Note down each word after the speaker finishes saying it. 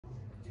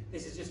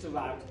This has just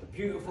arrived, a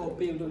beautiful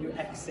BMW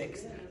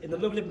X6 in the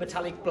lovely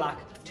metallic black,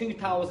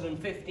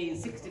 2015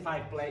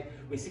 65 plate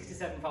with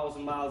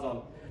 67,000 miles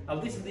on. Now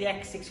this is the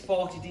X6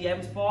 40D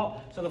M Sport,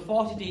 so the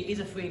 40D is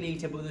a 3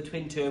 litre but with a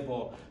twin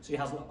turbo, so it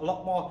has a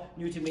lot more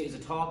Newton meters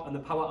of torque and the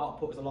power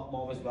output is a lot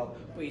more as well,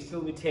 but you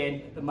still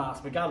retain the miles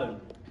per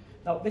gallon.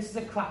 Now this is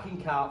a cracking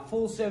car,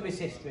 full service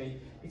history.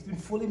 It's been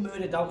fully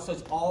murdered out, so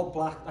it's all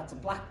black. That's a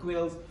black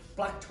grills,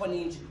 black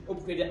 20-inch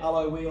upgraded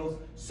alloy wheels,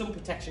 sun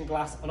protection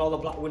glass, and all the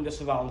black window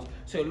surrounds.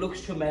 So it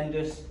looks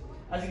tremendous.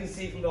 As you can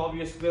see from the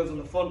obvious grills on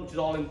the front, which is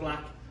all in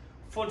black.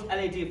 Front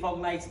LED fog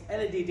lights,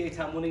 LED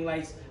daytime running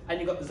lights, and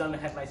you've got the xenon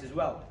headlights as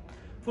well.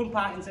 Front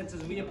parking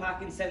sensors, rear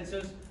parking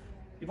sensors.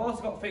 You've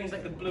also got things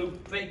like the blue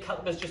brake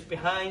calipers just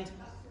behind.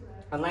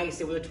 And like I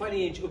said, with the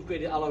 20-inch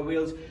upgraded alloy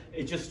wheels,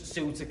 it just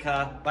suits the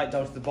car right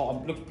down to the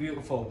bottom. It looks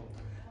beautiful.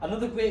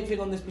 Another great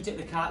thing on this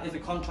particular car is the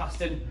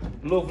contrasting,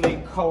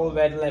 lovely coral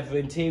red leather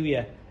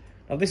interior.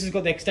 Now this has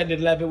got the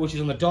extended leather, which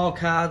is on the door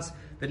cards,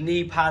 the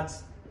knee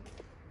pads,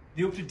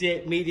 the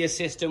up-to-date media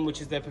system,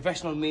 which is the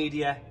professional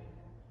media,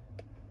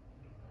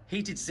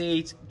 heated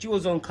seats, dual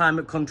zone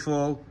climate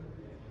control,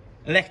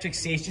 electric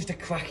seats, just a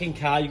cracking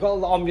car. You've got a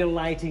lot of ambient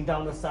lighting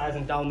down the sides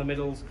and down the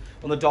middles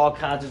on the door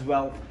cards as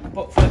well.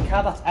 But for a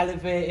car that's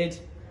elevated,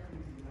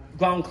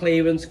 ground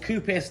clearance,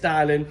 coupe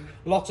styling,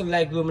 lots of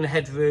legroom and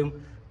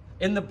headroom,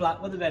 in the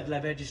black with the red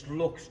leather, just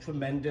looks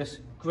tremendous.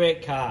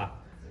 Great car.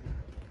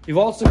 You've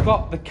also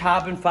got the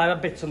carbon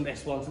fibre bits on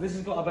this one. So this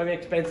has got a very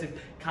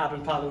expensive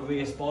carbon fibre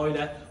rear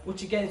spoiler,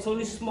 which again, it's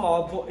only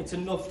small, but it's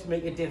enough to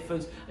make a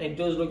difference, and it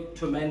does look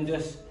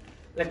tremendous.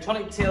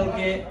 Electronic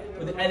tailgate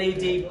with the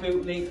LED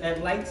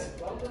boot lights.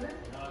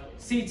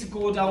 Seats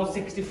go down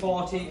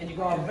 60-40, and you've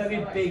got a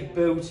very big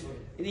boot.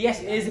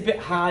 Yes, it is a bit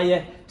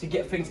higher to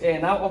get things in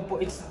and out of,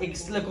 but it's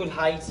still a good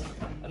height.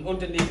 And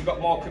underneath, you've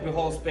got more cubby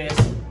hole space.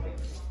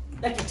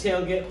 Electric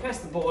tailgate, press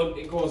the button,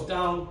 it goes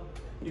down.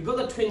 You've got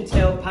the twin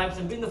tailpipes,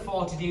 and being the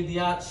 40D, the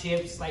arch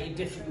shaped slightly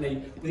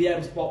differently with the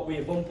M Sport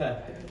rear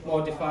bumper,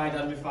 more defined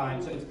and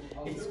refined. So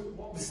it's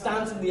the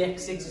stance of the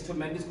X6 is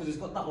tremendous because it's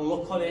got that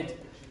look on it.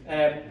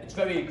 It's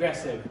very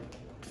aggressive.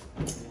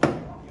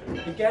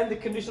 Again, the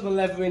condition of the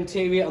leather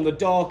interior on the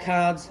door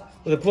cards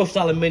with a brushed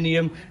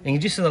aluminium, and you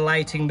can just see the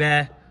lighting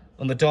there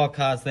on the door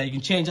cards there. You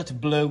can change that to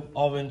blue,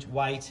 orange,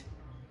 white.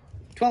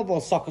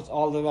 12-volt sockets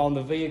all around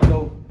the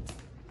vehicle.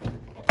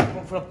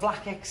 But for a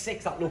black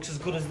X6 that looks as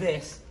good as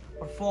this,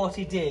 for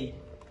 40D,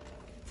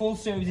 full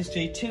service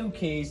history, 2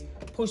 keys,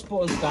 push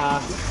button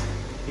start.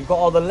 You've got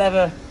all the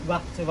leather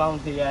wrapped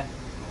around here.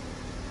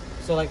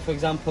 So like for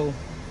example,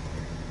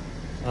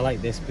 I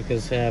like this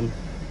because I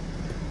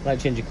like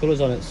changing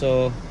colours on it.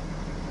 So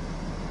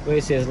where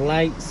it says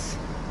lights,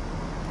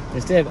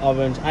 instead of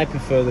orange, I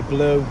prefer the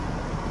blue.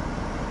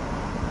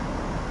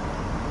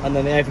 And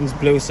then everything's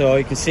blue, so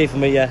you can see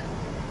from here,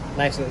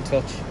 nice little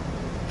touch.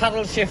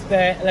 Paddle shift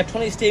there,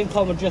 electronic steering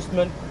column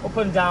adjustment, up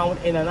and down,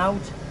 in and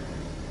out.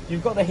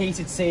 You've got the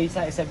heated seats,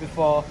 like I said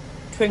before,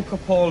 twin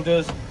cup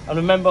holders, and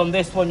remember on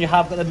this one you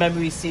have got the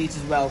memory seats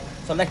as well,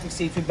 so electric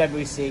seats with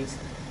memory seats.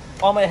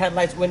 All my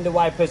headlights, window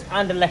wipers,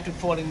 and electric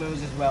folding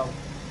mirrors as well.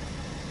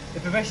 The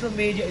professional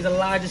media is a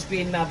larger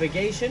screen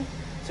navigation,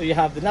 so you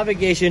have the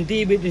navigation,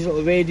 DB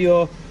digital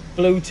radio,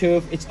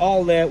 Bluetooth, it's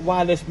all there,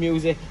 wireless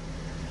music.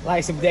 Like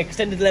I said, with the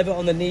extended leather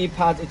on the knee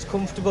pads, it's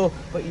comfortable,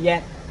 but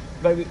yet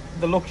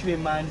the luxury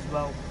in mind as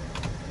well.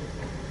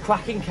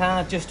 Cracking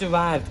car just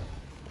arrived.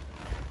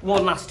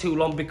 Won't last too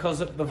long because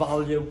of the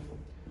value.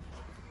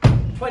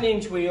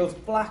 20-inch wheels,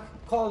 black,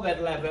 coral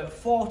red leather,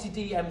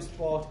 40D M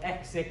Sport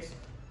X6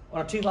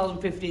 on a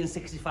 2015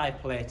 65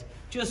 plate.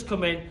 Just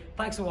come in.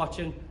 Thanks for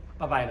watching.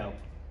 Bye bye now.